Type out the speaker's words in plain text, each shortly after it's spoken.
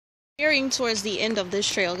Nearing towards the end of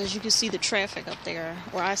this trail, because you can see the traffic up there,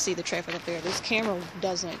 or I see the traffic up there. This camera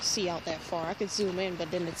doesn't see out that far. I could zoom in, but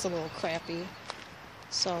then it's a little crappy.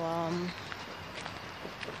 So,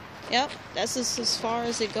 yep, that's just as far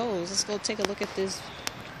as it goes. Let's go take a look at this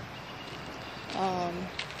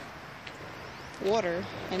water,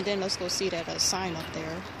 and then let's go see that sign up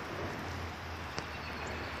there.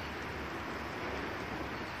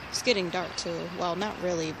 It's getting dark too. Well, not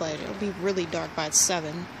really, but it'll be really dark by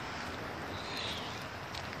 7.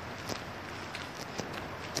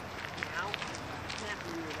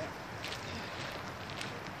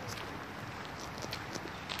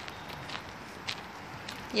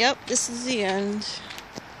 Yep, this is the end.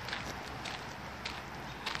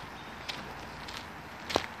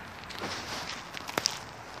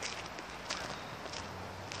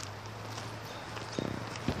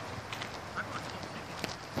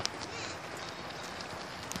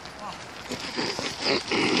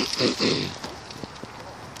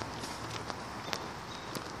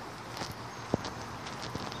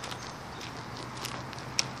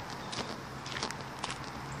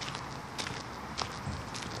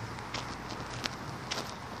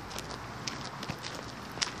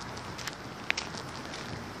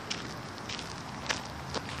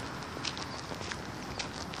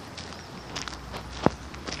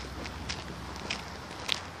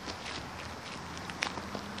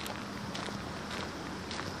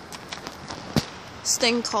 This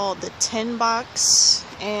thing called the Tin Box,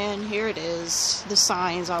 and here it is, the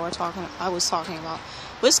signs I was talking about.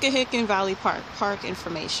 Wissahickon Valley Park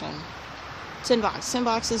information. Tin Box. Tin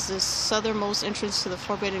Box is the southernmost entrance to the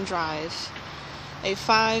Forbidden Drive, a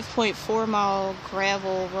 5.4-mile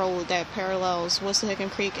gravel road that parallels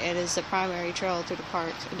Wissahickon Creek and is the primary trail through the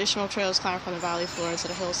park. Additional trails climb from the valley floor to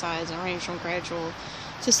the hillsides and range from gradual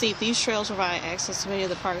to steep. These trails provide access to many of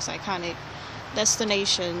the park's iconic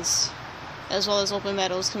destinations, as well as open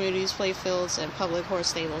meadows, communities, playfields, and public horse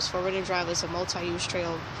stables. Forbidden Drive is a multi-use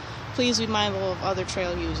trail. Please be mindful of other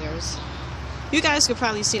trail users. You guys could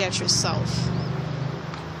probably see that yourself.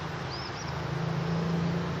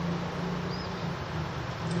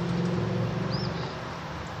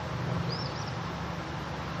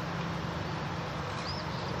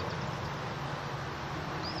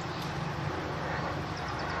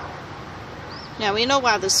 Now, we know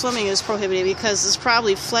why the swimming is prohibited, because there's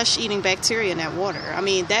probably flesh-eating bacteria in that water. I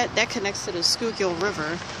mean, that connects to the Schuylkill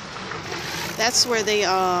River. That's where they,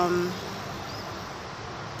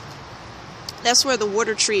 that's where the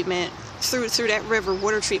water treatment, through that river,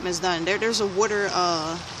 water treatment is done. There's a water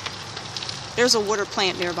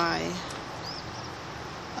plant nearby.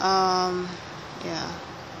 Yeah.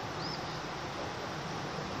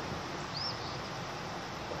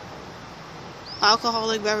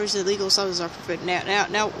 Alcoholic beverages and illegal substances are forbidden.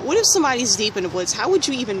 Now, what if somebody's deep in the woods? How would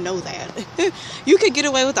you even know that? You could get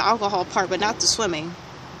away with the alcohol part, but not the swimming.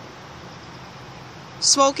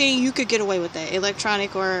 Smoking, you could get away with that.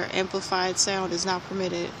 Electronic or amplified sound is not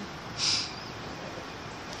permitted.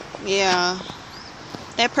 Yeah.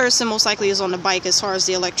 That person most likely is on the bike as far as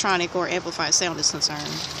the electronic or amplified sound is concerned.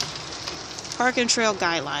 Park and trail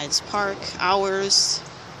guidelines. Park hours,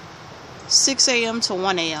 6 a.m. to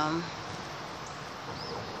 1 a.m.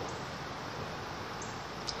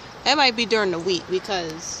 That might be during the week,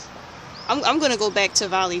 because I'm going to go back to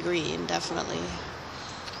Valley Green, definitely.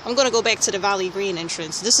 I'm going to go back to the Valley Green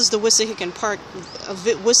entrance. This is the Wissahickon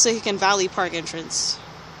Valley Park entrance.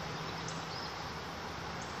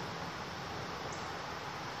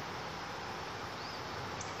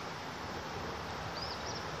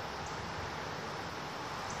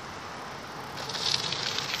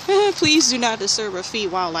 Please do not disturb or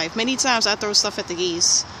feed wildlife. Many times I throw stuff at the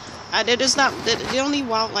geese. The only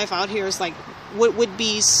wildlife out here is like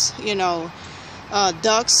wood-bees, you know,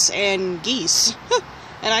 ducks and geese.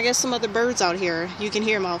 And I guess some other birds out here. You can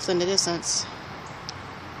hear them off in the distance.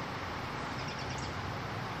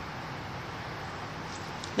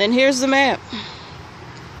 Then here's the map.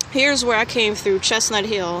 Here's where I came through Chestnut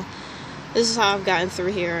Hill. This is how I've gotten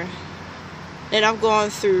through here. Then I've gone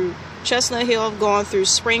through Chestnut Hill. I've gone through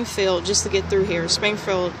Springfield just to get through here.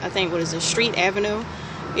 Springfield, I think, what is it? Street Avenue?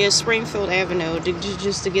 Yeah, Springfield Avenue,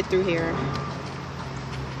 just to get through here.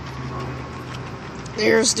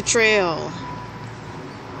 There's the trail.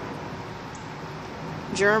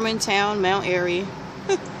 Germantown, Mount Airy.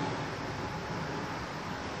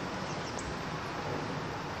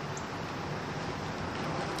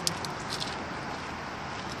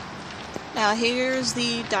 Now here's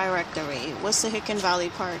the directory. Wissahickon Valley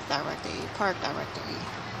Park directory.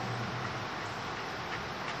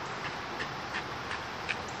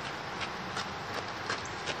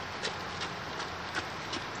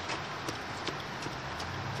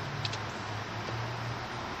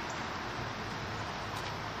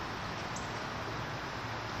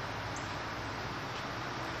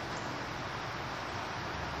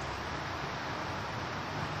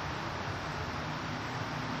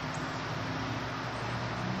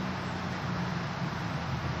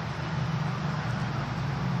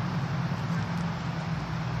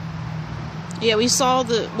 Yeah, we saw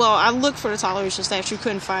well, I looked for the Toleracious statue,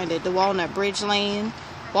 couldn't find it. The Walnut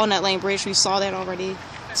Lane Bridge, we saw that already.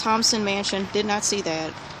 Thompson Mansion, did not see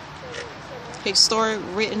that. Historic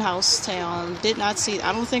Rittenhouse Town, did not see,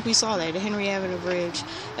 I don't think we saw that. The Henry Avenue Bridge.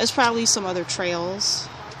 There's probably some other trails.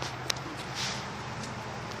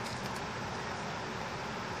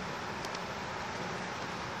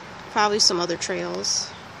 Probably some other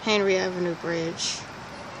trails. Henry Avenue Bridge.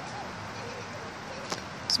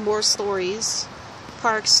 Some more stories.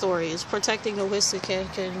 Park stories. Protecting the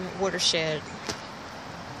Wissahickon watershed.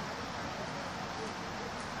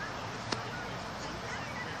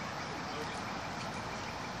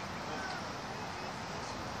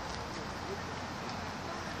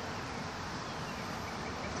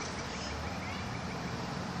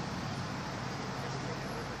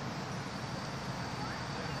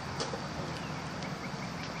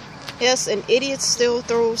 Yes, and idiots still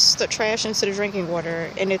throws the trash into the drinking water,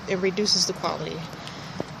 and it reduces the quality.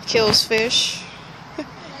 Kills fish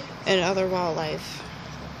and other wildlife.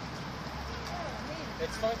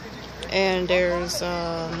 And there's,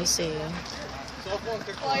 let me see,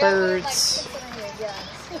 birds.